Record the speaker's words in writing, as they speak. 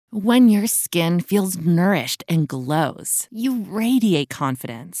When your skin feels nourished and glows, you radiate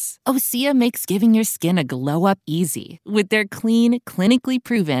confidence. Osea makes giving your skin a glow up easy with their clean, clinically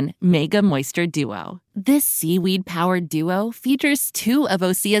proven Mega Moisture Duo. This seaweed-powered duo features two of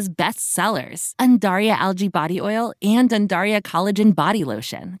Osea's best sellers, Undaria Algae Body Oil and Undaria Collagen Body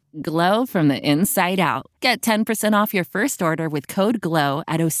Lotion. Glow from the inside out. Get 10% off your first order with code GLOW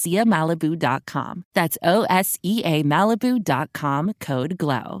at OseaMalibu.com. That's OSEA Malibu.com, code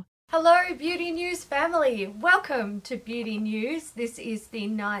GLOW. Hello Beauty News family, welcome to Beauty News. This is the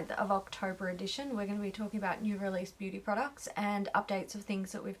 9th of October edition. We're going to be talking about new release beauty products and updates of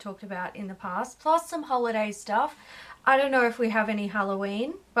things that we've talked about in the past, plus some holiday stuff. I don't know if we have any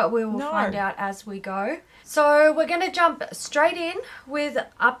Halloween, but we will find out as we go. So we're going to jump straight in with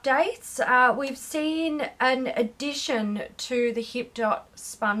updates. We've seen an addition to the Hip Dot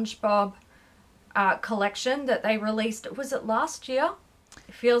SpongeBob collection that they released, was it last year?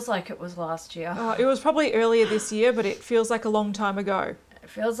 It feels like it was last year. It was probably earlier this year, but it feels like a long time ago. It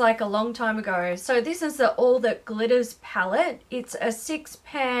feels like a long time ago. So this is the All That Glitters palette. It's a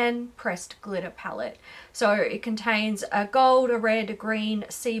 6-pan pressed glitter palette. So it contains a gold, a red, a green,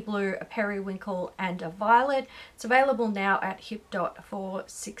 sea blue, a periwinkle, and a violet. It's available now at Hip Dot for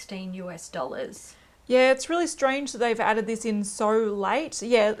 $16 US. Yeah, it's really strange that they've added this in so late.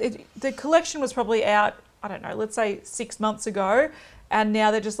 Yeah, the collection was probably out, I don't know, let's say 6 months ago. And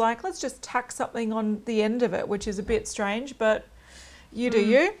now they're just like, let's just tack something on the end of it, which is a bit strange, but you do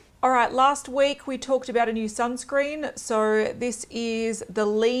you. All right, last week we talked about a new sunscreen. So this is the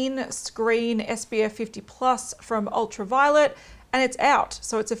Lean Screen SPF 50 Plus from Ultraviolet, and it's out.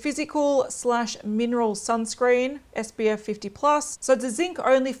 So it's a physical/mineral sunscreen, SPF 50 Plus. So it's a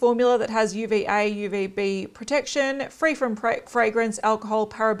zinc-only formula that has UVA, UVB protection, free from fragrance, alcohol,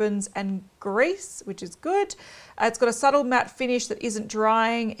 parabens, and grease, which is good. It's got a subtle matte finish that isn't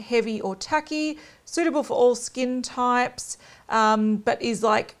drying, heavy or tacky, suitable for all skin types, but is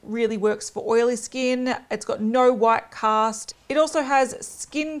like really works for oily skin. It's got no white cast. It also has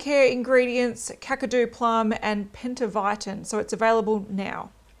skincare ingredients, Kakadu plum and Pentavitin, so it's available now.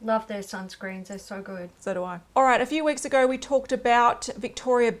 Love their sunscreens, they're so good. So do I. All right, a few weeks ago we talked about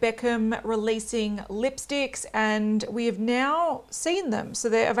Victoria Beckham releasing lipsticks, and we have now seen them. So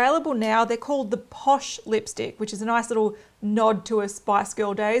they're available now. They're called the Posh Lipstick, which is a nice little nod to her Spice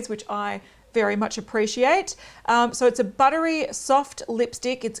Girl days, which I very much appreciate. So it's a buttery, soft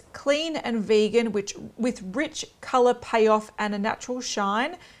lipstick. It's clean and vegan, with rich colour payoff and a natural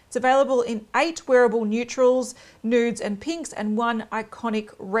shine. It's available in 8 wearable neutrals, nudes and pinks, and 1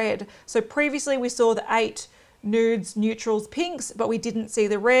 iconic red. So previously we saw the 8 nudes, neutrals, pinks, but we didn't see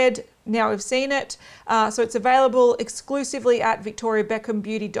the red. Now we've seen it. So it's available exclusively at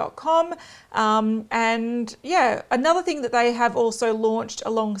victoriabeckhambbeauty.com. And yeah, another thing that they have also launched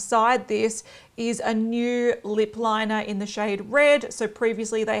alongside this is a new lip liner in the shade red. So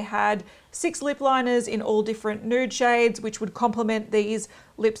previously they had 6 lip liners in all different nude shades, which would complement these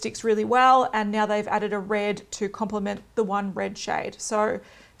lipsticks really well. And now they've added a red to complement the one red shade. So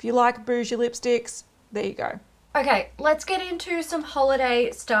if you like bougie lipsticks, there you go. Okay, let's get into some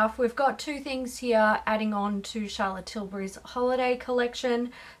holiday stuff. We've got 2 things here adding on to Charlotte Tilbury's holiday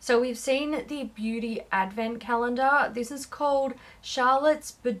collection. So we've seen the Beauty Advent Calendar. This is called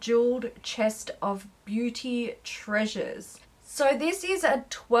Charlotte's Bejeweled Chest of Beauty Treasures. So this is a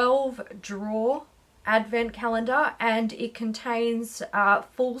 12-drawer advent calendar, and it contains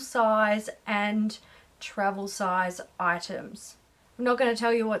full size and travel size items. I'm not going to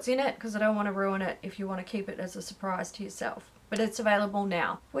tell you what's in it because I don't want to ruin it if you want to keep it as a surprise to yourself. But it's available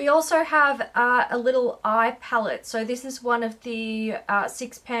now. We also have a little eye palette. So this is one of the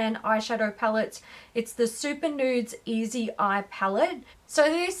 6-pan eyeshadow palettes. It's the Super Nudes Easy Eye Palette. So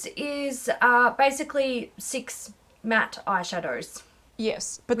this is basically 6 matte eyeshadows.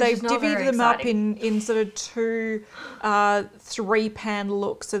 Yes, but they've divvied them up in sort of 2 3-pan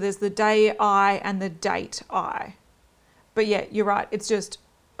looks. So there's the day eye and the date eye. But yeah, you're right. It's just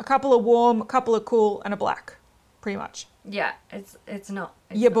a couple of warm, a couple of cool, and a black, pretty much. Yeah, it's not.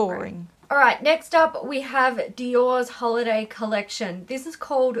 You're boring. All right, next up we have Dior's holiday collection. This is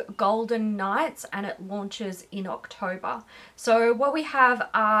called Golden Nights, and it launches in October. So what we have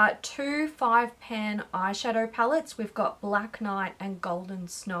are 2 5-pan eyeshadow palettes. We've got Black Night and Golden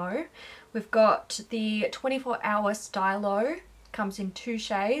Snow. We've got the 24-hour Stylo. Comes in 2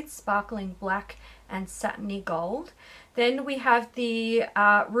 shades, Sparkling Black and Satiny Gold. Then we have the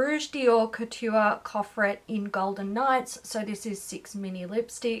Rouge Dior Couture Coffret in Golden Nights. So this is 6 mini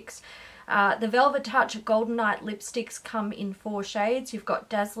lipsticks. The Velvet Touch Golden Night lipsticks come in 4 shades. You've got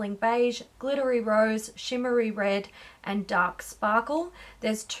Dazzling Beige, Glittery Rose, Shimmery Red, and Dark Sparkle.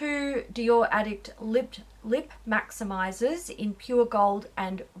 There's 2 Dior Addict lip maximizers in Pure Gold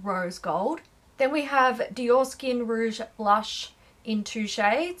and Rose Gold. Then we have Dior Skin Rouge Blush in 2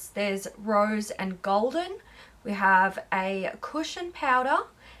 shades. There's Rose and Golden. We have a cushion powder.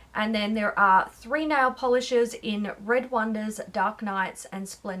 And then there are 3 nail polishes in Red Wonders, Dark Nights, and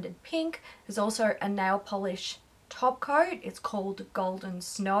Splendid Pink. There's also a nail polish top coat. It's called Golden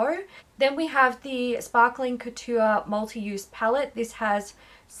Snow. Then we have the Sparkling Couture Multi-Use Palette. This has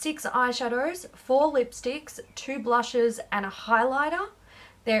 6 eyeshadows, 4 lipsticks, 2 blushes, and a highlighter.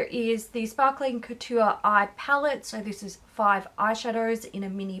 There is the Sparkling Couture Eye Palette. So this is 5 eyeshadows in a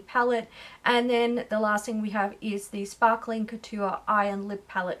mini palette. And then the last thing we have is the Sparkling Couture Eye and Lip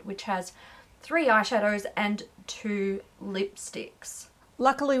Palette, which has 3 eyeshadows and 2 lipsticks.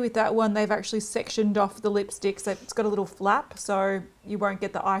 Luckily with that one, they've actually sectioned off the lipsticks. It's got a little flap, so you won't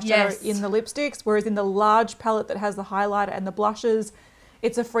get the eyeshadow in the lipsticks. Whereas in the large palette that has the highlighter and the blushes,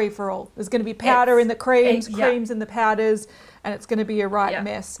 it's a free-for-all. There's going to be powder in the creams, creams in the powders, and it's going to be a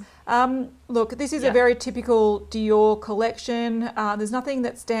mess. Look, this is a very typical Dior collection. There's nothing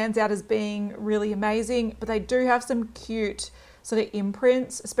that stands out as being really amazing, but they do have some cute sort of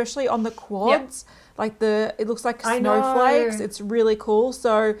imprints, especially on the quads. Like it looks like snowflakes. It's really cool.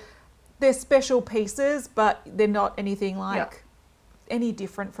 So they're special pieces, but they're not anything like any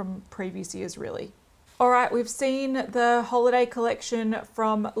different from previous years, really. All right, we've seen the holiday collection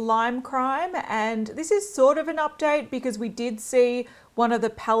from Lime Crime, and this is sort of an update because we did see one of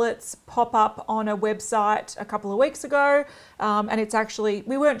the palettes pop up on a website a couple of weeks ago, and it's actually,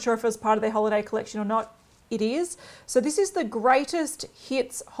 we weren't sure if it was part of their holiday collection or not. It is. So this is the Greatest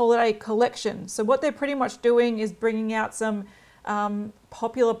Hits holiday collection. So what they're pretty much doing is bringing out some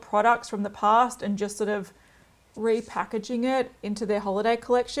popular products from the past and just sort of repackaging it into their holiday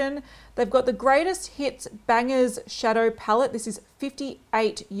collection. They've got the Greatest Hits Bangers Shadow Palette. This is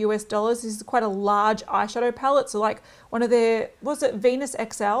 $58 US. This is quite a large eyeshadow palette. So like one of their, was it Venus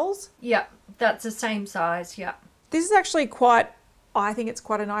XLs? Yeah, that's the same size, yeah. This is actually I think it's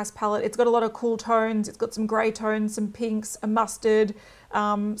quite a nice palette. It's got a lot of cool tones. It's got some grey tones, some pinks, a mustard,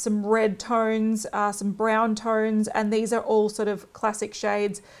 some red tones, some brown tones, and these are all sort of classic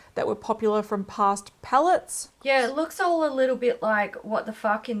shades that were popular from past palettes. Yeah, it looks all a little bit like What the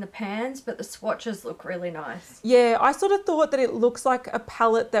Fuck in the pans, but the swatches look really nice. Yeah, I sort of thought that it looks like a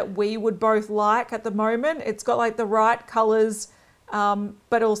palette that we would both like at the moment. It's got like the right colours,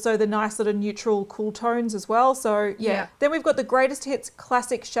 but also the nice sort of neutral cool tones as well. So yeah. Then we've got the Greatest Hits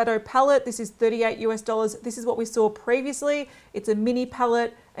Classic Shadow Palette. This is $38 US. This is what we saw previously. It's a mini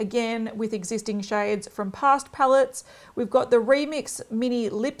palette, again, with existing shades from past palettes. We've got the Remix Mini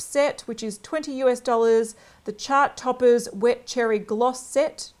Lip Set, which is $20 US. The Chart Toppers Wet Cherry Gloss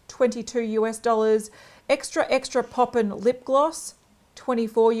Set, $22 US. Extra Extra Poppin' Lip Gloss,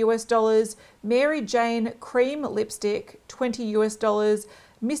 $24 US. Mary Jane Cream Lipstick, $20 US.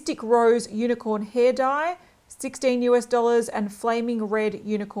 Mystic Rose Unicorn Hair Dye, $16 US. And Flaming Red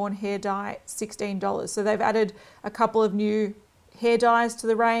Unicorn Hair Dye, $16. So they've added a couple of new hair dyes to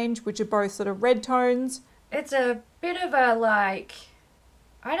the range, which are both sort of red tones. It's a bit of a like,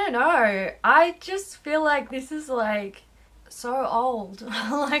 I don't know. I just feel like this is like so old.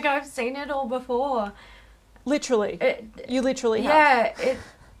 Like I've seen it all before. Literally. You literally have. Yeah,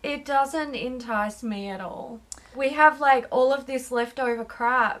 it doesn't entice me at all. We have like all of this leftover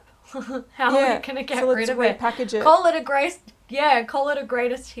crap. How are we going to get rid of it? Repackage it? Call it a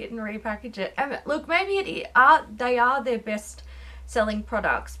greatest hit and repackage it. And look, maybe they are their best selling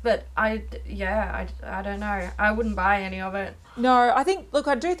products, but I don't know. I wouldn't buy any of it. No, I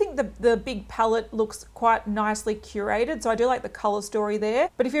do think the big palette looks quite nicely curated, so I do like the colour story there.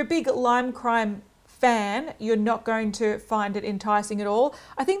 But if you're a big Lime Crime fan, you're not going to find it enticing at all.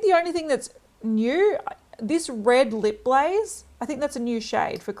 I think the only thing that's new, this red lip blaze, I think that's a new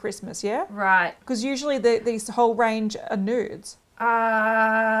shade for Christmas, yeah? Right. Because usually these whole range are nudes.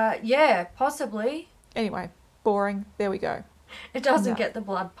 Yeah, possibly. Anyway, boring. There we go. It doesn't get the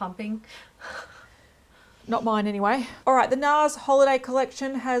blood pumping. Not mine anyway. All right, the NARS holiday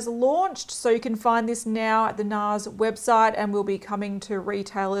collection has launched, so you can find this now at the NARS website and will be coming to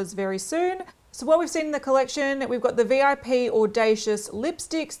retailers very soon. So what we've seen in the collection, we've got the VIP Audacious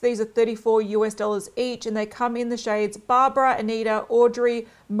lipsticks. These are $34 US each, and they come in the shades Barbara, Anita, Audrey,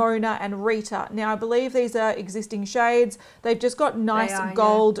 Mona, and Rita. Now, I believe these are existing shades. They've just got nice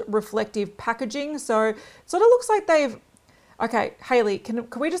gold reflective packaging. So it sort of looks like they've... Okay, Hayley, can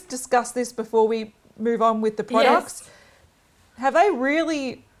we just discuss this before we move on with the products? Yes. Have they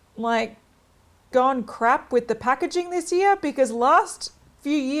really like gone crap with the packaging this year? Because last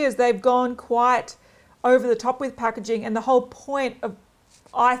few years they've gone quite over the top with packaging, and the whole point of,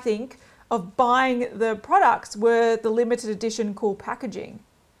 I think, of buying the products were the limited edition cool packaging.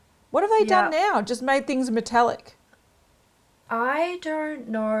 What have they done now? Just made things metallic. I don't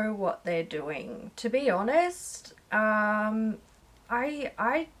know what they're doing, to be honest. I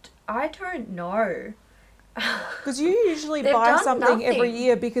don't know. Because you usually They've buy done something every nothing.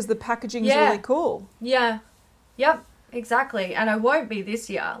 year because the packaging's Yeah. really cool. Yeah. Yep. Exactly. And I won't be this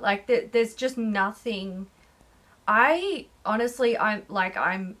year. Like there's just nothing. I honestly,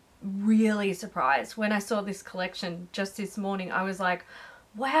 I'm really surprised when I saw this collection just this morning. I was like,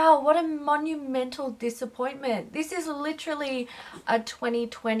 wow, what a monumental disappointment. This is literally a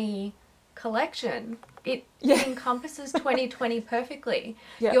 2020 collection. It encompasses 2020 perfectly.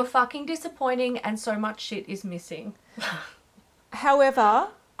 Yeah. You're fucking disappointing and so much shit is missing. However,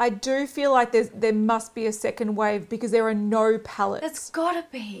 I do feel like there must be a second wave because there are no palettes. There's gotta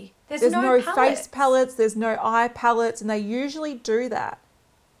be. There's no palettes. face palettes, there's no eye palettes, and they usually do that.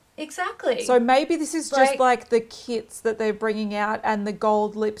 Exactly. So maybe this is just like the kits that they're bringing out and the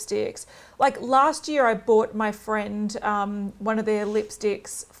gold lipsticks. Like last year I bought my friend one of their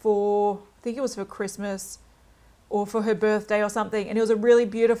lipsticks for, I think it was for Christmas or for her birthday or something. And it was a really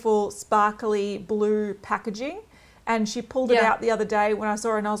beautiful sparkly blue packaging. And she pulled it out the other day when I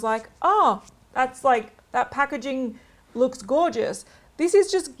saw her and I was like, oh, that's like, that packaging looks gorgeous. This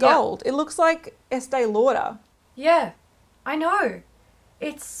is just gold. It looks like Estee Lauder. Yeah, I know.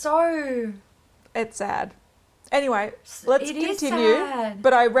 It's so... It's sad. Anyway, let's It is continue. sad.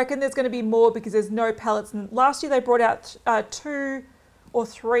 But I reckon there's going to be more because there's no palettes. And last year they brought out 2 or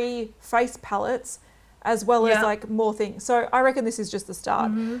 3 face palettes as well as like more things. So I reckon this is just the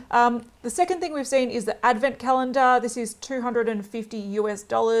start. The second thing we've seen is the advent calendar. This is $250 US.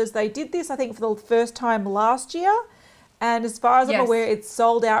 They did this, I think, for the first time last year. And as far as I'm aware, it's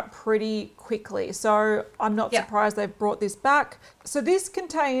sold out pretty quickly. So I'm not surprised they've brought this back. So this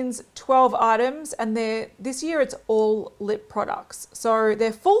contains 12 items and this year it's all lip products. So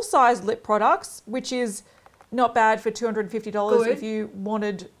they're full-size lip products, which is not bad for $250 if you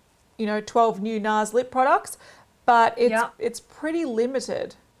wanted, 12 new NARS lip products. But it's pretty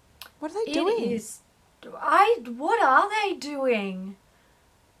limited. What are they doing? It is... What are they doing?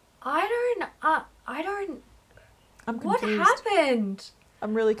 I don't... I'm What confused. happened?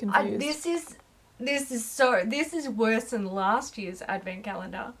 I'm really confused. This is worse than last year's advent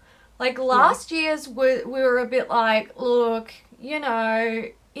calendar. Like last year's we were a bit like, look,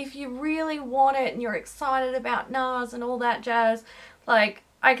 if you really want it and you're excited about NARS and all that jazz, like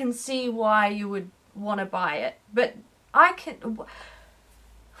I can see why you would want to buy it. But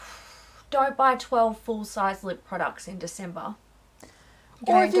don't buy 12 full-size lip products in December.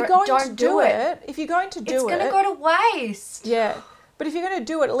 Or if you're going to do it, it's going to go to waste. Yeah. But if you're going to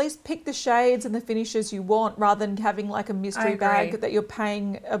do it, at least pick the shades and the finishes you want rather than having like a mystery bag that you're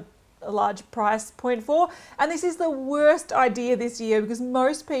paying a large price point for. And this is the worst idea this year because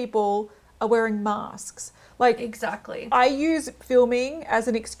most people are wearing masks. Like Exactly. I use filming as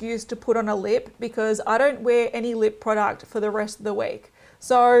an excuse to put on a lip because I don't wear any lip product for the rest of the week.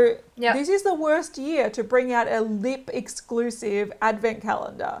 So this is the worst year to bring out a lip exclusive advent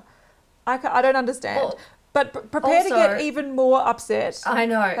calendar. I don't understand. But prepare to get even more upset. I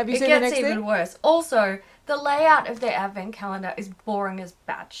know. Have you seen the next thing? It gets even worse. Also, the layout of their advent calendar is boring as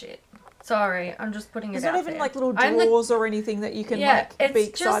batshit. Sorry, I'm just putting it out there. There's not even like little drawers or anything that you can be excited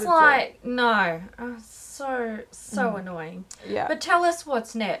it's just like, no. Oh, so annoying. Yeah. But tell us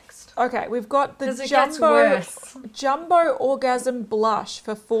what's next. Okay, we've got the Because it gets worse. Jumbo Orgasm Blush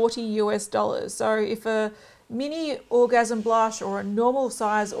for $40 US. So if a mini orgasm blush or a normal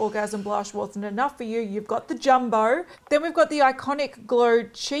size orgasm blush wasn't enough for you, you've got the Jumbo. Then we've got the Iconic Glow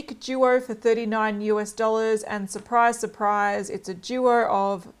Cheek Duo for $39 US. And surprise, surprise, it's a duo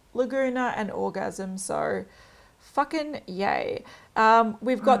of Laguna and Orgasm. So fucking yay.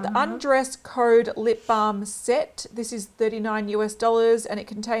 We've got the Undress Code Lip Balm Set. This is $39 US and it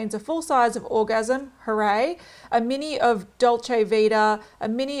contains a full size of Orgasm, hooray, a mini of Dolce Vita, a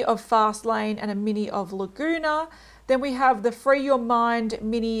mini of Fast Lane and a mini of Laguna. Then we have the Free Your Mind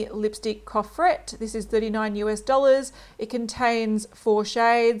Mini Lipstick Coffret. This is $39 US. It contains 4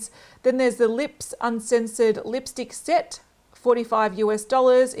 shades. Then there's the Lips Uncensored Lipstick Set, $45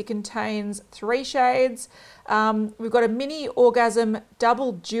 US. It contains 3 shades. We've got a mini orgasm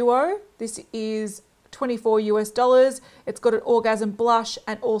double duo. This is $24 US. It's got an orgasm blush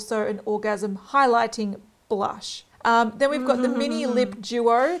and also an orgasm highlighting blush. Then we've got the mini lip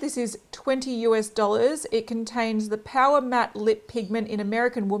duo. This is $20 US. It contains the Power Matte Lip Pigment in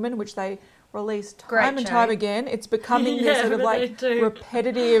American Woman, which they release time and time again. It's becoming this sort of like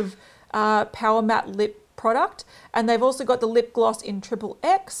repetitive Power Matte Lip product. And they've also got the lip gloss in Triple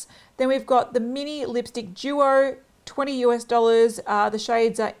X. Then we've got the Mini Lipstick Duo, $20 US. The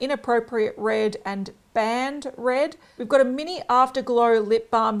shades are Inappropriate Red and Band Red. We've got a Mini Afterglow Lip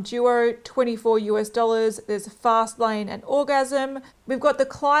Balm Duo, $24 US. There's Fast Lane and Orgasm. We've got the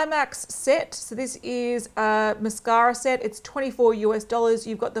Climax set. So this is a mascara set. It's $24 US.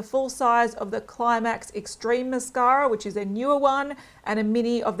 You've got the full size of the Climax Extreme Mascara, which is their newer one, and a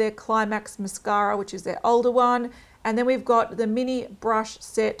mini of their Climax Mascara, which is their older one. And then we've got the mini brush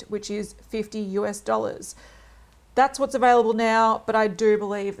set, which is $50 US. That's what's available now, but I do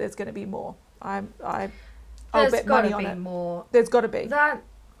believe there's going to be more. I'll bet money on it. More. There's got to be. That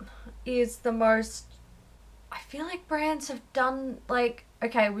is the most. I feel like brands have done like,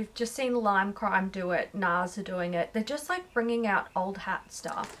 okay, we've just seen Lime Crime do it. NARS are doing it. They're just like bringing out old hat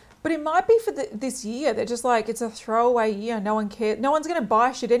stuff. But it might be for this year. They're just like, it's a throwaway year. No one cares. No one's going to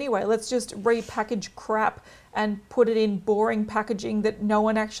buy shit anyway. Let's just repackage crap and put it in boring packaging that no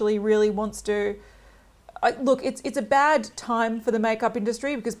one actually really wants to. Look, it's a bad time for the makeup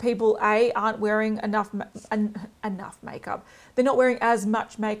industry because people, aren't wearing enough makeup. They're not wearing as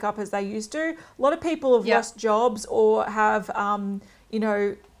much makeup as they used to. A lot of people have lost jobs or have,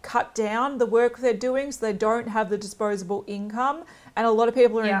 cut down the work they're doing, so they don't have the disposable income. And a lot of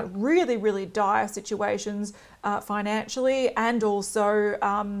people are in really, really dire situations financially and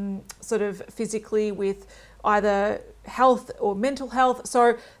also sort of physically with either health or mental health.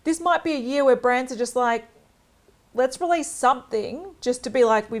 So this might be a year where brands are just like, let's release something just to be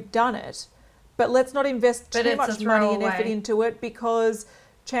like, we've done it, but let's not invest too much money and effort into it because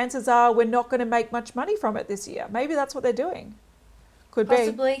chances are we're not going to make much money from it this year. Maybe that's what they're doing. Could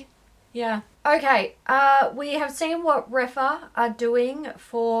Possibly. Yeah. Okay. We have seen what Refa are doing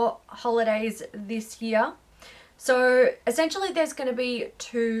for holidays this year. So essentially there's going to be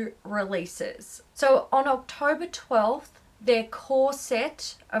 2 releases. So on October 12th, their core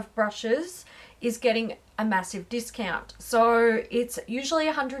set of brushes is getting a massive discount. So it's usually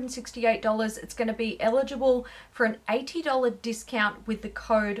 $168. It's going to be eligible for an $80 discount with the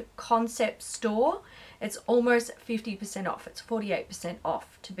code Concept Store. It's almost 50% off. It's 48%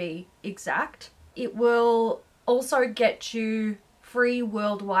 off to be exact. It will also get you free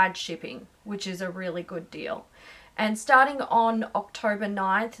worldwide shipping, which is a really good deal. And starting on October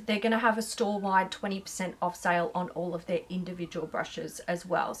 9th, they're going to have a store-wide 20% off sale on all of their individual brushes as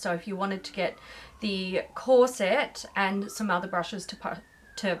well. So if you wanted to get the core set and some other brushes to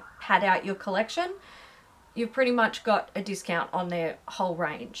pad out your collection, you've pretty much got a discount on their whole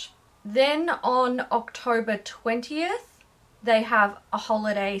range. Then on October 20th, they have a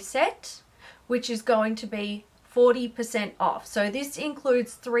holiday set, which is going to be 40% off. So this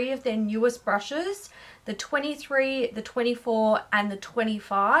includes 3 of their newest brushes, the 23, the 24, and the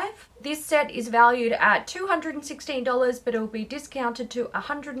 25. This set is valued at $216, but it will be discounted to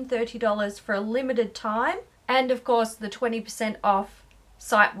 $130 for a limited time. And of course, the 20% off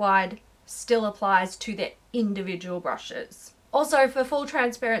site-wide still applies to their individual brushes. Also, for full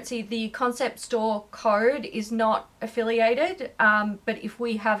transparency, the Concept Store code is not affiliated, but if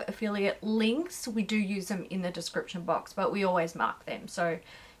we have affiliate links, we do use them in the description box, but we always mark them, so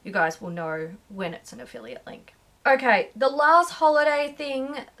you guys will know when it's an affiliate link. Okay, the last holiday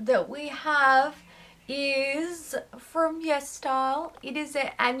thing that we have is from YesStyle. It is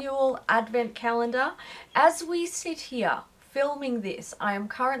their annual advent calendar. As we sit here filming this, I am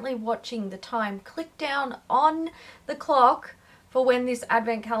currently watching the time click down on the clock for when this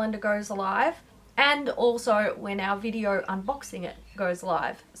advent calendar goes live, and also when our video unboxing it goes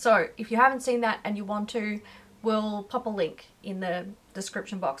live. So if you haven't seen that and you want to, we'll pop a link in the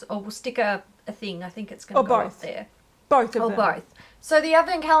description box, or we'll stick a thing. I think it's going to go up there. Both of them. Or both. So the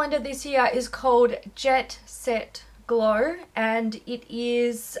advent calendar this year is called Jet Set Glow, and it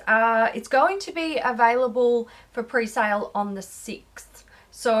is it's going to be available for pre-sale on the 6th.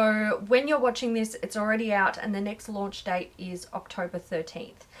 So when you're watching this, it's already out, and the next launch date is October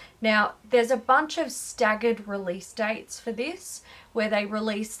 13th. Now, there's a bunch of staggered release dates for this, where they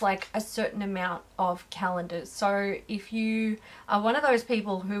release like a certain amount of calendars. So if you are one of those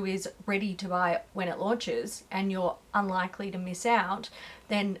people who is ready to buy it when it launches and you're unlikely to miss out,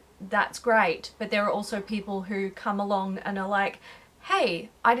 then that's great. But there are also people who come along and are like, hey,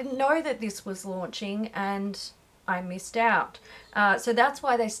 I didn't know that this was launching and I missed out. So that's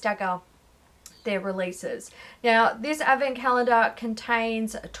why they stagger their releases. Now, this advent calendar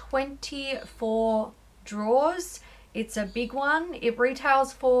contains 24 drawers It's a big one. It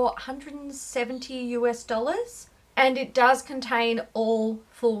retails for $170 and it does contain all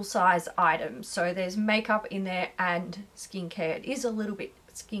full-size items. So there's makeup in there and skincare. It is a little bit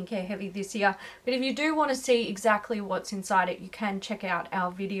skincare heavy this year, but if you do want to see exactly what's inside it, you can check out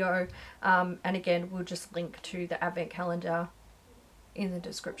our video. And again, we'll just link to the advent calendar in the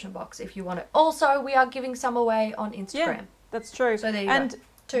description box if you want it. Also, we are giving some away on Instagram. Yeah, that's true. So there you and go.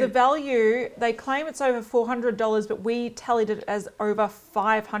 The value, they claim it's over $400, but we tallied it as over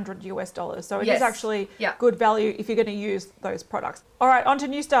 $500. So it is actually good value if you're going to use those products. All right, on to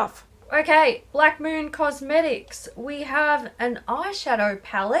new stuff. Okay, Black Moon Cosmetics. We have an eyeshadow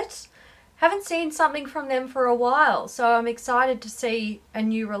palette. Haven't seen something from them for a while, so I'm excited to see a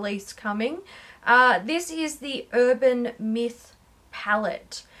new release coming. This is the Urban Myth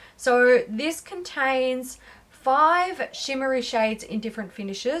palette. So this contains 5 shimmery shades in different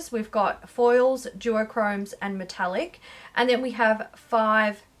finishes. We've got foils, duochromes, and metallic. And then we have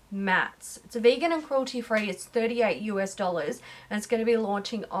 5 mattes. It's vegan and cruelty free. It's $38 and it's going to be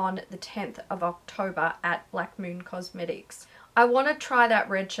launching on the 10th of October at Black Moon Cosmetics. I want to try that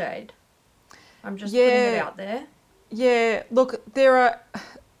red shade. I'm just putting it out there. Yeah, look, there are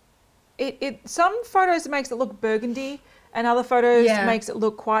some photos it makes it look burgundy and other photos makes it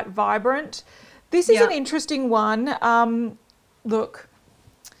look quite vibrant. This is an interesting one. Look,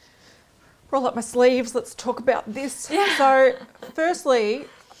 roll up my sleeves. Let's talk about this. Yeah. So, firstly,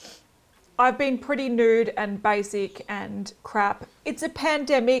 I've been pretty nude and basic and crap. It's a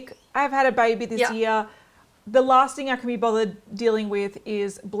pandemic. I've had a baby this year. The last thing I can be bothered dealing with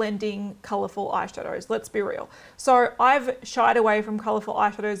is blending colourful eyeshadows. Let's be real. So, I've shied away from colourful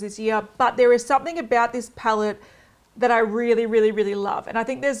eyeshadows this year, but there is something about this palette that I really, really, really love. And I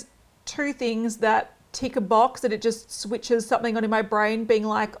think there's 2 things that tick a box that it just switches something on in my brain being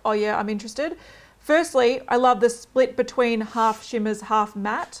like, oh yeah, I'm interested. Firstly, I love the split between half shimmers, half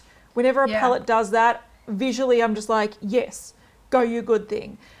matte. Whenever a palette does that, visually I'm just like, yes, go you good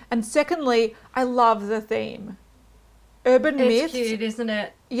thing. And secondly, I love the theme. Urban Myths. It's cute, isn't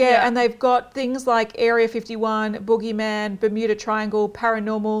it? Yeah, and they've got things like Area 51, Boogeyman, Bermuda Triangle,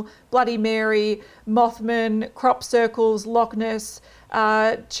 Paranormal, Bloody Mary, Mothman, Crop Circles, Loch Ness,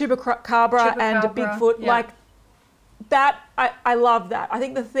 Chupacabra and Bigfoot. Like that, I love that. I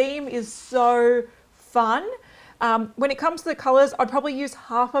think the theme is so fun. When it comes to the colours, I'd probably use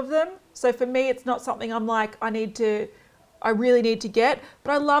half of them. So for me, it's not something I'm like, I really need to get.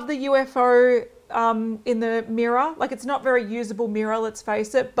 But I love the UFO in the mirror. Like, it's not very usable mirror, let's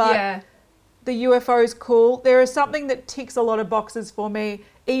face it, but the UFO is cool. There is something that ticks a lot of boxes for me,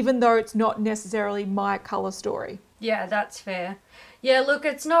 even though it's not necessarily my colour story. Yeah, that's fair. Yeah, look,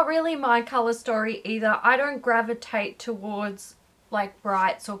 it's not really my colour story either. I don't gravitate towards like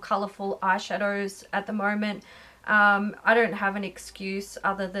brights or colourful eyeshadows at the moment. I don't have an excuse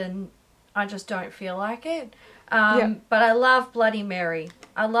other than I just don't feel like it. But I love Bloody Mary.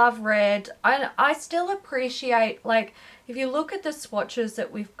 I love red. I still appreciate, like, if you look at the swatches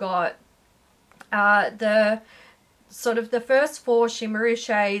that we've got, the sort of the first 4 shimmery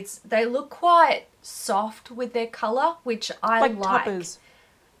shades, they look quite soft with their colour, which I like. Toppers.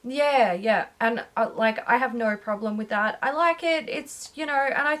 Yeah. And I have no problem with that. I like it. It's, and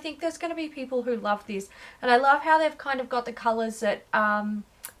I think there's going to be people who love this. And I love how they've kind of got the colours that,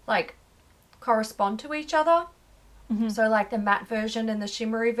 correspond to each other. Mm-hmm. So like the matte version and the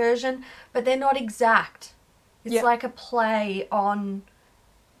shimmery version, but they're not exact. It's like a play on,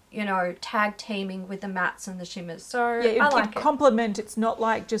 tag teaming with the mattes and the shimmers. So I like it. Complement. It's not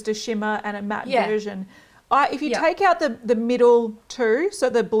like just a shimmer and a matte version. If you take out the middle 2, so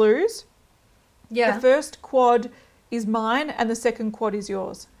the blues, the first quad is mine and the second quad is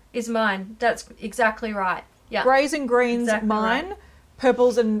yours. Is mine. That's exactly right. Yeah. Greys and greens, mine. Right.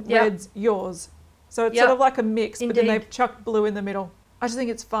 Purples and reds, yours. So it's sort of like a mix, but then they've chucked blue in the middle. I just think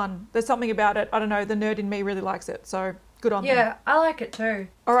it's fun. There's something about it. I don't know. The nerd in me really likes it. So good on them. Yeah, I like it too.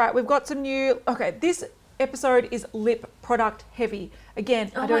 All right, we've got some new... Okay, this episode is lip product heavy.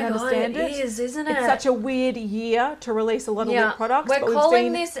 Again, I don't understand it. It is, isn't it? It's such a weird year to release a lot of lip products. We're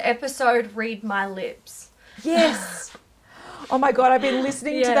calling this episode Read My Lips. Yes. Oh my God, I've been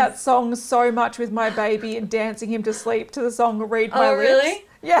listening to that song so much with my baby and dancing him to sleep to the song Read My Lips. Oh, really?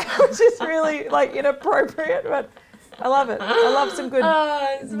 Yeah, which is really inappropriate, but I love it. I love some good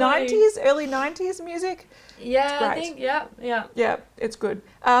 90s, early 90s music. Yeah, I think, yeah. Yeah, it's good.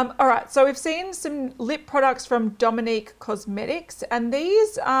 All right, so we've seen some lip products from Dominique Cosmetics, and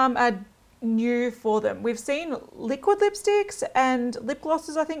these are new for them. We've seen liquid lipsticks and lip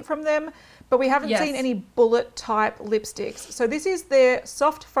glosses, I think, from them, but we haven't seen any bullet type lipsticks. So this is their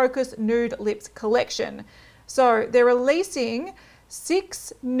Soft Focus Nude Lips collection. So they're releasing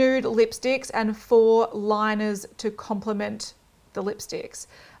 6 nude lipsticks and 4 liners to complement the lipsticks.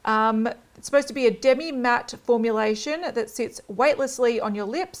 It's supposed to be a demi-matte formulation that sits weightlessly on your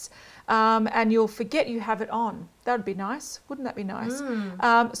lips, and you'll forget you have it on. That would be nice. Wouldn't that be nice?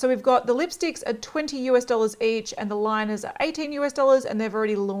 So we've got the lipsticks at $20 each and the liners are $18, and they've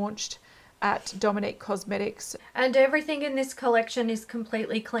already launched at Dominique Cosmetics. And everything in this collection is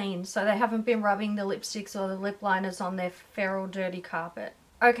completely clean, so they haven't been rubbing the lipsticks or the lip liners on their feral dirty carpet.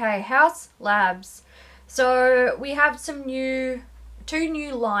 Okay, Haus Labs. So we have two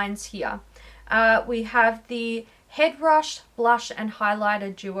new lines here. We have the Head Rush Blush and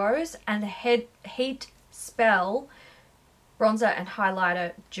Highlighter Duos and the Heat Spell Bronzer and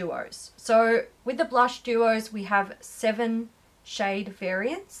Highlighter Duos. So with the blush duos, we have 7 shade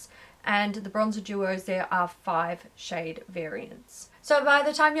variants, and the bronzer duos, there are 5 shade variants. So by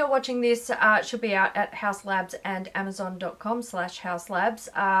the time you're watching this, it should be out at Haus Labs and Amazon.com/HausLabs,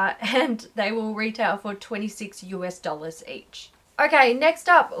 and they will retail for $26 each. Okay, next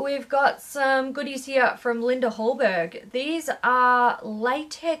up, we've got some goodies here from Linda Hallberg. These are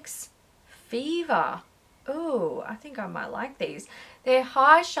Latex Fever. Ooh, I think I might like these. They're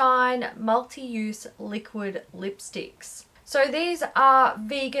High Shine Multi-Use Liquid Lipsticks. So these are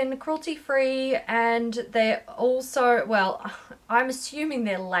vegan, cruelty-free, and they're also, well, I'm assuming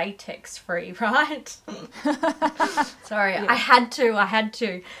they're latex-free, right? Sorry, yeah. I had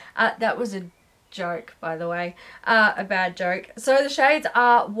to. That was a joke, by the way. A bad joke. So the shades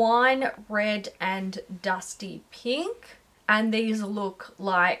are Wine Red and Dusty Pink, and these look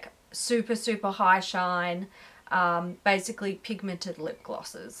like super, super high shine, basically pigmented lip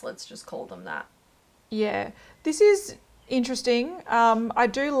glosses. Let's just call them that. Yeah, this is interesting. I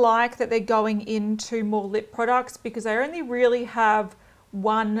do like that they're going into more lip products because they only really have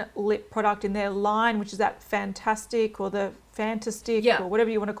one lip product in their line, which is that Fantastic or the Fantastic, or whatever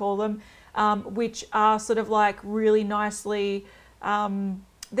you want to call them, which are sort of like really nicely,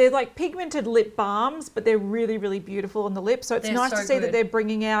 they're like pigmented lip balms, but they're really, really beautiful on the lips. So it's nice to see that they're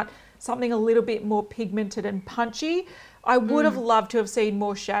bringing out something a little bit more pigmented and punchy. I would have loved to have seen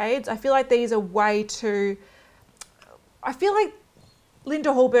more shades. I feel like these are way too... I feel like Linda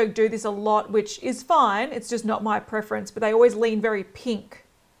Hallberg do this a lot, which is fine. It's just not my preference, but they always lean very pink.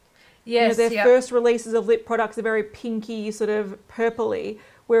 Yes, their first releases of lip products are very pinky, sort of purpley,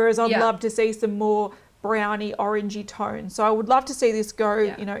 whereas I'd love to see some more browny, orangey tones. So I would love to see this go,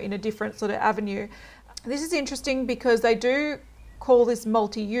 in a different sort of avenue. This is interesting because they do call this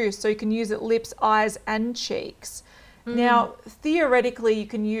multi-use, so you can use it lips, eyes, and cheeks. Now, theoretically, you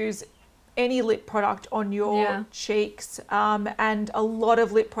can use any lip product on your cheeks, and a lot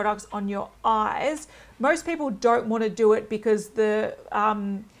of lip products on your eyes. Most people don't want to do it because the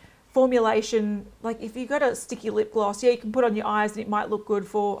formulation, like if you got a sticky lip gloss, you can put on your eyes and it might look good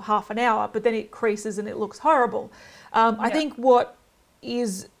for half an hour, but then it creases and it looks horrible. I think what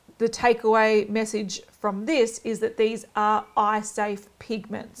is the takeaway message from this is that these are eye-safe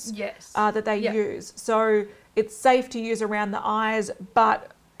pigments that they use. So it's safe to use around the eyes,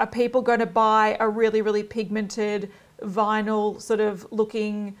 but are people going to buy a really, really pigmented vinyl sort of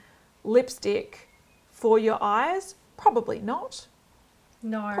looking lipstick for your eyes? Probably not.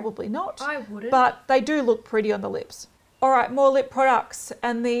 No. Probably not. I wouldn't. But they do look pretty on the lips. All right, more lip products.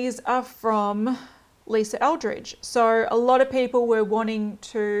 And these are from Lisa Eldridge. So a lot of people were wanting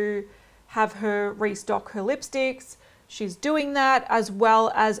to have her restock her lipsticks. She's doing that, as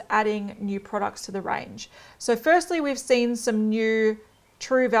well as adding new products to the range. So firstly, we've seen some new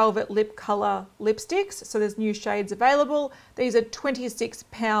True Velvet Lip Colour lipsticks. So there's new shades available. These are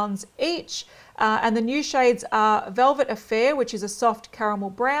 £26 each. And the new shades are Velvet Affair, which is a soft caramel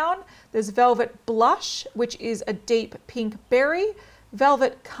brown. There's Velvet Blush, which is a deep pink berry.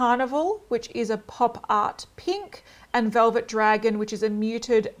 Velvet Carnival, which is a pop art pink. And Velvet Dragon, which is a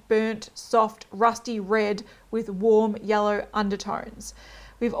muted, burnt, soft, rusty red with warm yellow undertones.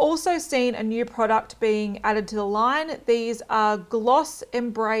 We've also seen a new product being added to the line. These are Gloss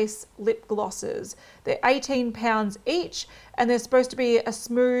Embrace lip glosses. They're £18 each, and they're supposed to be a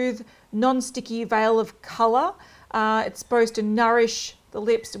smooth, non-sticky veil of colour. It's supposed to nourish the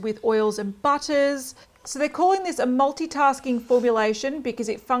lips with oils and butters. So they're calling this a multitasking formulation because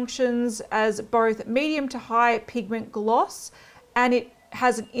it functions as both medium to high pigment gloss, and it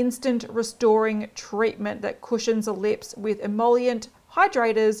has an instant restoring treatment that cushions the lips with emollient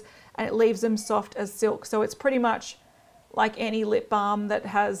hydrators, and it leaves them soft as silk. So it's pretty much like any lip balm that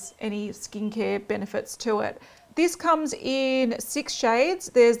has any skincare benefits to it. This comes in 6 shades.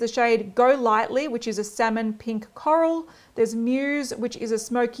 There's the shade Go Lightly, which is a salmon pink coral. There's Muse, which is a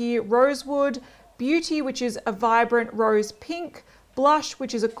smoky rosewood. Beauty, which is a vibrant rose pink. Blush,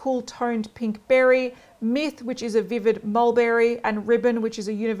 which is a cool toned pink berry. Myth, which is a vivid mulberry. And Ribbon, which is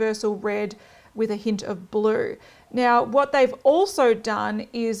a universal red with a hint of blue. Now, what they've also done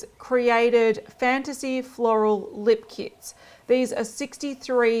is created fantasy floral lip kits. These are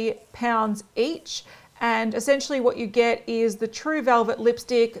 £63 each. And essentially what you get is the True Velvet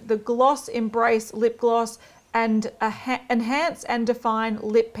lipstick, the Gloss Embrace lip gloss, and a Enhance and Define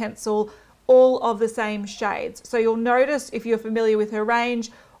lip pencil, all of the same shades. So you'll notice, if you're familiar with her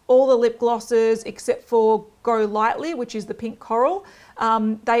range, all the lip glosses except for Go Lightly, which is the pink coral,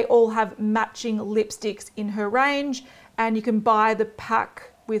 they all have matching lipsticks in her range, and you can buy the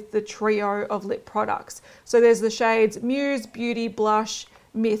pack with the trio of lip products. So there's the shades Muse, Beauty, Blush,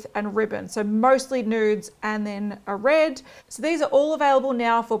 Myth and Ribbon. So mostly nudes and then a red. So these are all available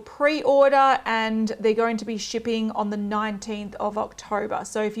now for pre-order, and they're going to be shipping on the 19th of October.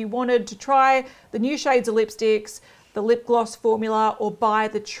 So if you wanted to try the new shades of lipsticks, the lip gloss formula, or buy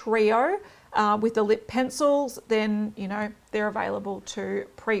the trio with the lip pencils, then, you know, they're available to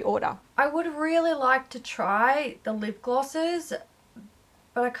pre-order. I would really like to try the lip glosses,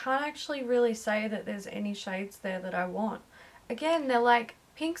 but I can't actually really say that there's any shades there that I want. Again, they're like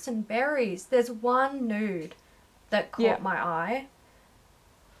pinks and berries. There's one nude that caught my eye,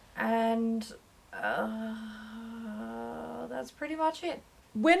 and that's pretty much it.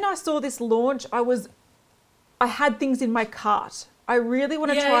 When I saw this launch, I had things in my cart. I really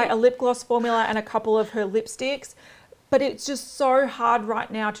want to try a lip gloss formula and a couple of her lipsticks, but it's just so hard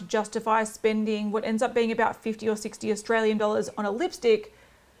right now to justify spending what ends up being about 50 or 60 Australian dollars on a lipstick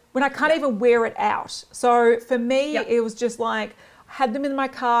when I can't even wear it out. So for me, it was just like, I had them in my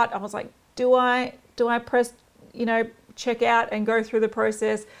cart. I was like, do I press, check out and go through the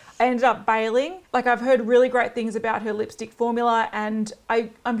process? I ended up bailing. Like, I've heard really great things about her lipstick formula, and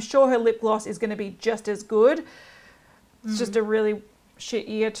I'm sure her lip gloss is going to be just as good. It's just a really shit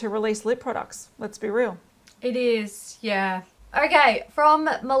year to release lip products. Let's be real. It is, yeah. Okay, from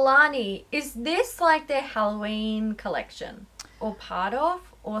Milani, is this like their Halloween collection or part of?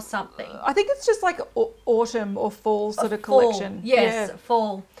 Or something. I think it's just like autumn or fall sort of collection. Yes,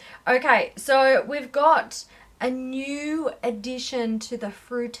 fall. Okay, so we've got a new addition to the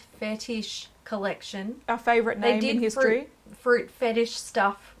Fruit Fetish collection. Our favourite name in history. Fruit Fetish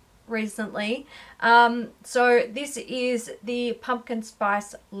stuff recently. So this is the Pumpkin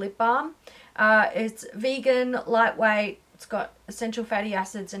Spice Lip Balm. It's vegan, lightweight. It's got essential fatty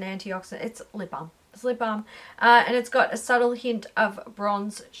acids and antioxidants. It's lip balm. It's lip balm. And it's got a subtle hint of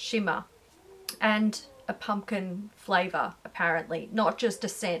bronze shimmer and a pumpkin flavour, apparently. Not just a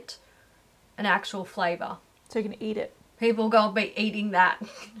scent, an actual flavour. So you can eat it. People going to be eating that.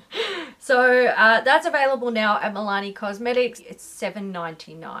 So that's available now at Milani Cosmetics. It's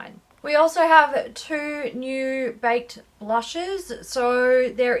 $7.99. We also have 2 new baked blushes. So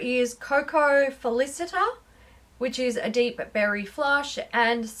there is Cocoa Felicita, which is a deep berry flush,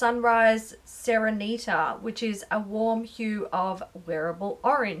 and Sunrise Serenita, which is a warm hue of wearable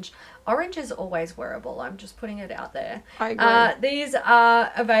orange. Orange is always wearable. I'm just putting it out there. I agree. These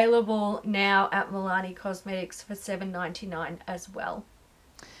are available now at Milani Cosmetics for $7.99 as well.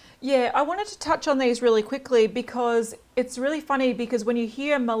 Yeah, I wanted to touch on these really quickly because it's really funny, because when you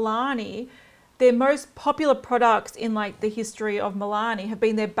hear Milani, their most popular products in like the history of Milani have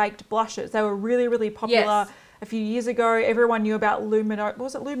been their baked blushes. They were really, really popular. Yes. A few years ago, everyone knew about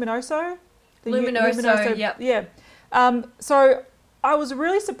Luminoso? Luminoso, yep. Yeah. So I was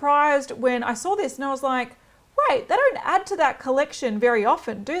really surprised when I saw this, and I was like, wait, they don't add to that collection very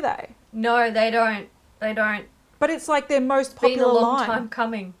often, do they? No, they don't. They don't. But it's like their most popular line. Been a long time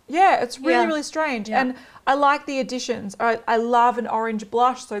coming. Yeah, it's really, really strange. Yeah. And I like the additions. I love an orange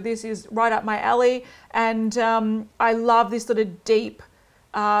blush, so this is right up my alley. And I love this sort of deep,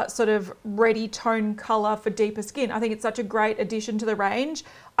 sort of reddy tone colour for deeper skin. I think it's such a great addition to the range.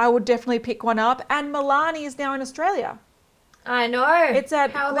 I would definitely pick one up. And Milani is now in Australia. I know. It's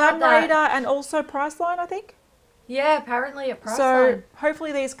at Glam Radar and also Priceline, I think. Yeah, apparently at Priceline. So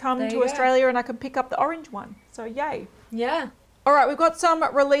hopefully these come There to you go. Australia and I can pick up the orange one. So yay. Yeah. All right, we've got some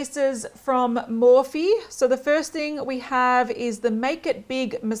releases from Morphe. So the first thing we have is the Make It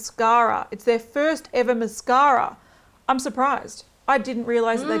Big mascara. It's their first ever mascara. I'm surprised. I didn't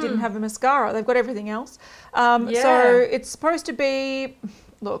realise that they didn't have a mascara. They've got everything else. So it's supposed to be,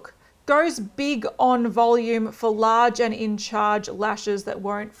 look, goes big on volume for large and in charge lashes that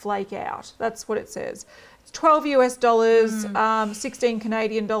won't flake out. That's what it says. It's $12 US, 16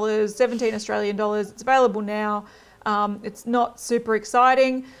 Canadian dollars, 17 Australian dollars. It's available now. It's not super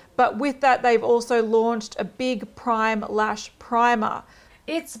exciting, but with that, they've also launched a big prime lash primer.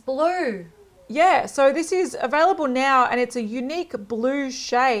 It's blue. Yeah, so this is available now and it's a unique blue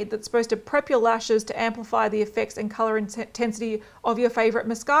shade that's supposed to prep your lashes to amplify the effects and colour intensity of your favourite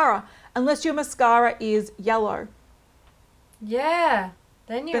mascara, unless your mascara is yellow. Yeah,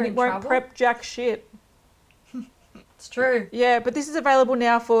 then you're Then it in won't trouble. prep jack shit. It's true. Yeah, but this is available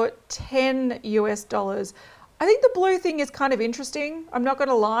now for $10 US. I think the blue thing is kind of interesting. I'm not going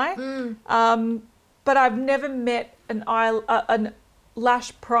to lie. But I've never met an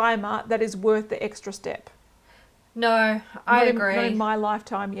lash primer that is worth the extra step. No, I agree. Not in my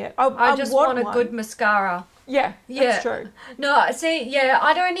lifetime yet. I just want a one. good mascara. Yeah, that's true. No, see, yeah,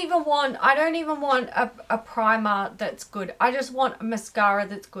 I don't even want a primer that's good. I just want a mascara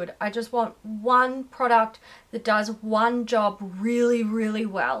that's good. I just want one product that does one job really, really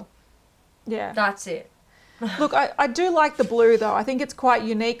well. Yeah. That's it. Look, I do like the blue though. I think it's quite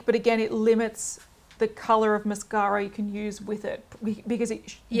unique, but again, it limits the colour of mascara you can use with it because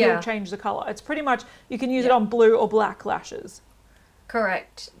it will change the colour. It's pretty much, you can use it on blue or black lashes.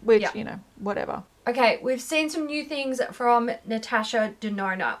 Correct. Which, whatever. Okay, we've seen some new things from Natasha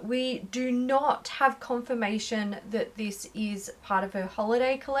Denona. We do not have confirmation that this is part of her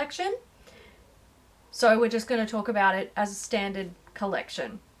holiday collection. So we're just going to talk about it as a standard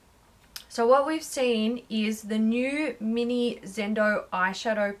collection. So what we've seen is the new Mini Zendo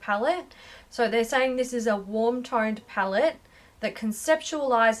eyeshadow palette. So they're saying this is a warm toned palette that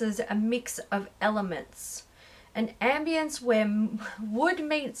conceptualizes a mix of elements. An ambience where wood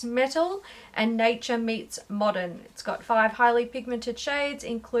meets metal and nature meets modern. It's got 5 highly pigmented shades,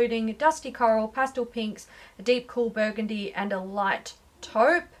 including dusty coral, pastel pinks, a deep cool burgundy, and a light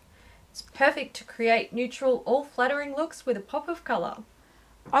taupe. It's perfect to create neutral, all flattering looks with a pop of colour.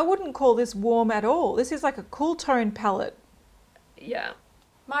 I wouldn't call this warm at all. This is like a cool tone palette. Yeah.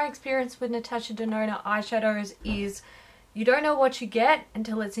 My experience with Natasha Denona eyeshadows is you don't know what you get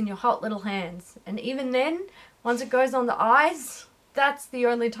until it's in your hot little hands. And even then, once it goes on the eyes, that's the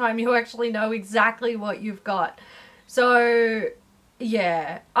only time you actually know exactly what you've got. So,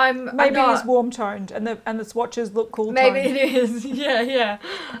 yeah, Maybe it is warm toned and the swatches look cool toned. Maybe it is. Yeah.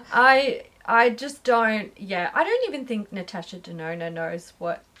 I just don't, I don't even think Natasha Denona knows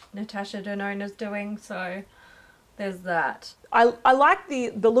what Natasha Denona's doing, so there's that. I like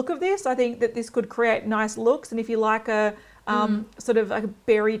the look of this. I think that this could create nice looks, and if you like a sort of like a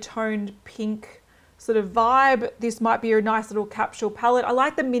berry toned pink sort of vibe, this might be a nice little capsule palette. I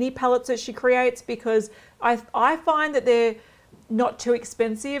like the mini palettes that she creates because I find that they're not too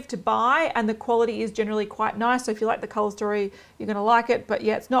expensive to buy and the quality is generally quite nice. So if you like the colour story, you're going to like it. But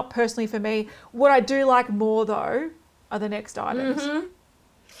yeah, it's not personally for me. What I do like more though are the next items.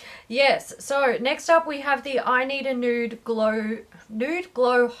 Yes, so next up we have the I Need a Nude Glow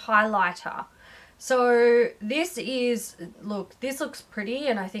highlighter. So this looks pretty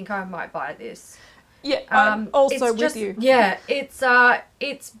and I think I might buy this. Yeah, I'm also with you. Yeah, it's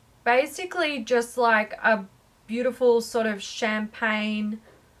basically just like a beautiful sort of champagne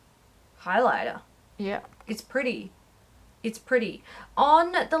highlighter. Yeah. It's pretty. It's pretty.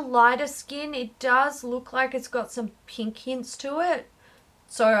 On the lighter skin, it does look like it's got some pink hints to it.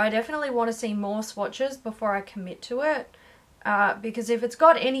 So I definitely want to see more swatches before I commit to it. Because if it's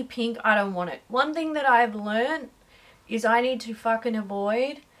got any pink, I don't want it. One thing that I've learned is I need to fucking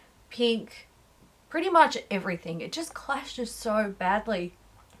avoid pink pretty much everything. It just clashes so badly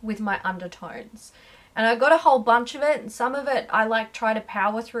with my undertones. And I got a whole bunch of it, and some of it I like try to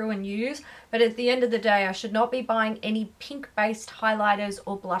power through and use, but at the end of the day I should not be buying any pink based highlighters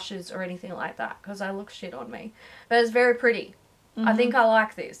or blushes or anything like that because I look shit on me. But it's very pretty. I think I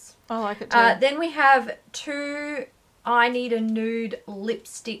like this. I like it too. Then we have 2 I Need a Nude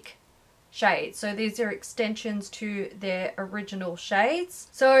lipstick shades. So these are extensions to their original shades.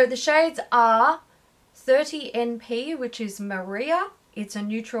 So the shades are 30 NP, which is Maria. It's a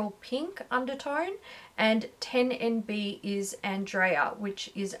neutral pink undertone, and 10 NB is Andrea, which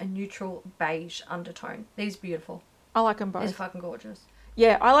is a neutral beige undertone. These are beautiful. I like them both. These are fucking gorgeous.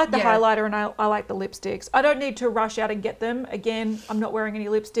 Yeah, I like the highlighter and I like the lipsticks. I don't need to rush out and get them. Again, I'm not wearing any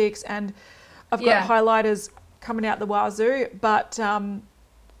lipsticks and I've got highlighters coming out the wazoo, but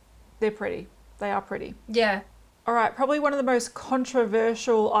they're pretty. They are pretty. Yeah. All right, probably one of the most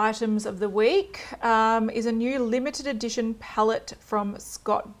controversial items of the week is a new limited edition palette from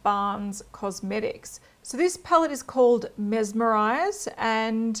Scott Barnes Cosmetics. So this palette is called Mesmerize,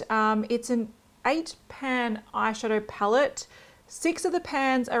 and it's an 8-pan eyeshadow palette. 6 of the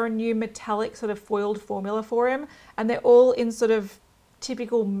pans are a new metallic sort of foiled formula for him, and they're all in sort of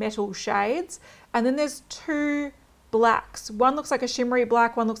typical metal shades. And then there's 2 blacks. One looks like a shimmery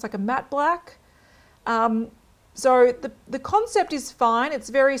black, one looks like a matte black. So the concept is fine. It's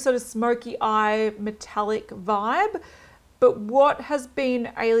very sort of smoky eye, metallic vibe. But what has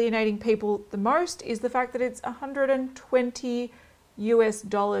been alienating people the most is the fact that it's $120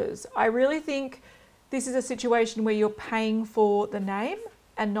 US. I really think this is a situation where you're paying for the name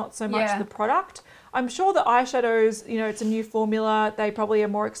and not so much the product. I'm sure the eyeshadows, it's a new formula. They probably are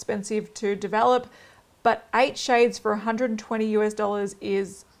more expensive to develop, but 8 shades for $120 US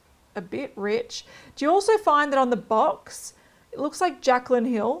is a bit rich. Do you also find that on the box, it looks like Jaclyn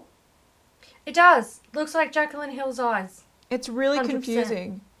Hill? It does. Looks like Jaclyn Hill's eyes. It's really 100%.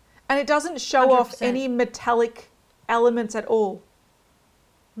 confusing. And it doesn't show 100%. off any metallic elements at all.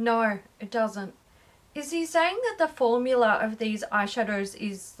 No, it doesn't. Is he saying that the formula of these eyeshadows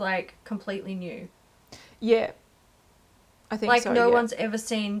is like completely new? Yeah. I think like so, no yeah. one's ever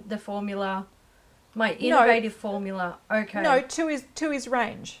seen the formula, my innovative formula. Okay. No, to his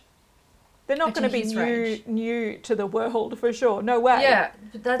range. They're not To going to be his range. new to the world for sure. No way. Yeah,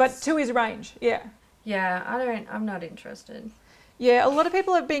 But to his range, yeah. Yeah, I'm not interested. Yeah, a lot of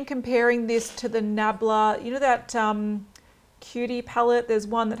people have been comparing this to the Nabla. You know that Cutie palette? There's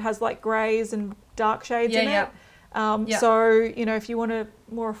one that has like greys and dark shades in it. So, if you want a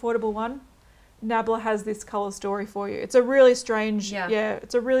more affordable one, Nabla has this color story for you. It's a really strange,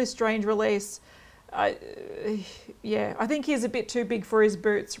 it's a really strange release. I think he's a bit too big for his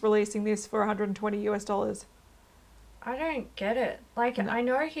boots releasing this for $120 US. I don't get it. Like, No. I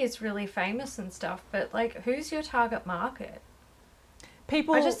know he's really famous and stuff, but like, who's your target market?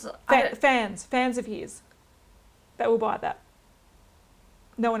 People, fans of his that will buy that.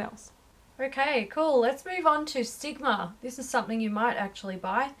 No one else. Okay, cool. Let's move on to Sigma. This is something you might actually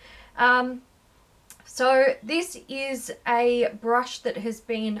buy. So this is a brush that has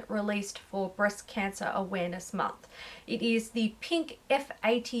been released for Breast Cancer Awareness Month. It is the Pink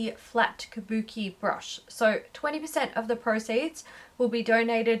F80 Flat Kabuki brush. So 20% of the proceeds will be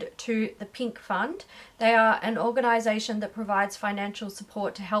donated to the Pink Fund. They are an organisation that provides financial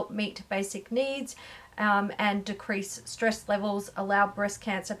support to help meet basic needs and decrease stress levels, allow breast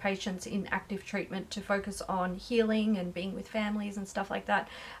cancer patients in active treatment to focus on healing and being with families and stuff like that,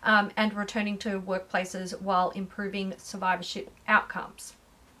 and returning to workplaces while improving survivorship outcomes.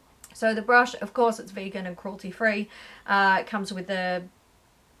 So the brush, of course, it's vegan and cruelty free. It comes with a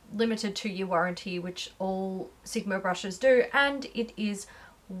limited 2-year warranty, which all Sigma brushes do, and it is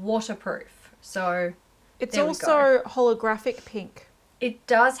waterproof. So it's there we also go. holographic pink. It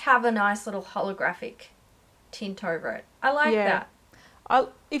does have a nice little holographic tint over it. I like that.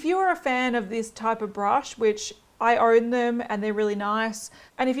 If you are a fan of this type of brush, which I own them and they're really nice,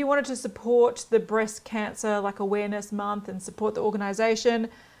 and if you wanted to support the Breast Cancer Awareness Month and support the organisation,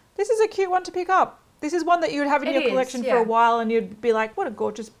 this is a cute one to pick up. This is one that you would have in your collection for a while and you'd be like, what a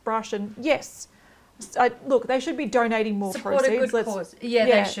gorgeous brush. And yes, look, they should be donating more Support proceeds. a good cause. Yeah,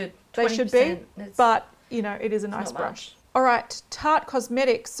 they should. They should be, but it is a nice not brush. much. All right, Tarte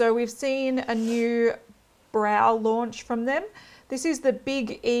Cosmetics. So we've seen a new brow launch from them. This is the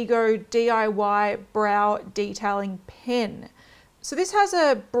Big Ego DIY Brow Detailing Pen. So this has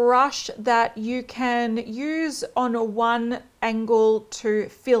a brush that you can use on a one angle to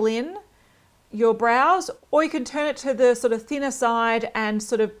fill in your brows, or you can turn it to the sort of thinner side and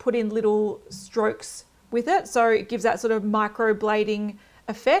sort of put in little strokes with it. So it gives that sort of microblading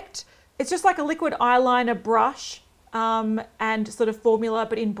effect. It's just like a liquid eyeliner brush and sort of formula,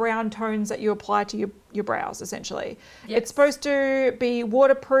 but in brown tones that you apply to your brows, essentially. Yes. It's supposed to be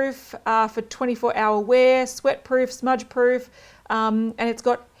waterproof for 24-hour wear, sweat-proof, smudge-proof, and it's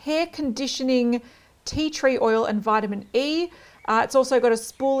got hair conditioning, tea tree oil and vitamin E. It's also got a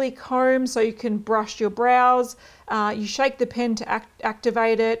spoolie comb so you can brush your brows. You shake the pen to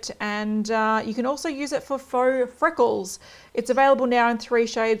activate it, and you can also use it for faux freckles. It's available now in 3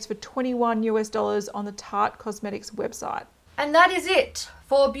 shades for $21 US on the Tarte Cosmetics website. And that is it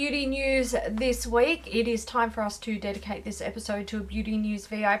for beauty news this week. It is time for us to dedicate this episode to a beauty news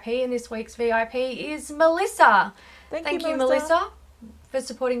VIP, and this week's VIP is Melissa. Thank you, Melissa, for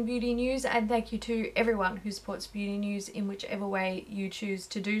supporting beauty news, and thank you to everyone who supports beauty news in whichever way you choose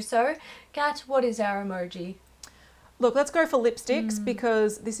to do so. Kat, what is our emoji? Look, let's go for lipsticks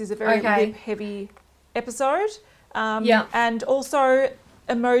because this is a very lip-heavy episode. And also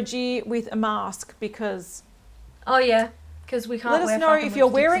emoji with a mask because... Oh, yeah, because we can't Let us know if you're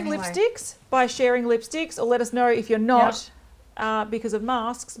wearing lipsticks by sharing lipsticks, or let us know if you're not because of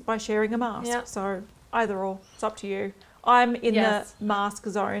masks by sharing a mask. Yep. So either or, it's up to you. I'm in the mask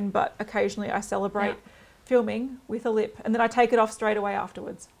zone, but occasionally I celebrate filming with a lip and then I take it off straight away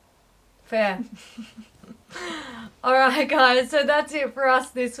afterwards. Fair. All right, guys. So that's it for us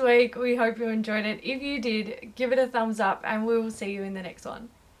this week. We hope you enjoyed it. If you did, give it a thumbs up and we will see you in the next one.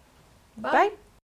 Bye. Bye.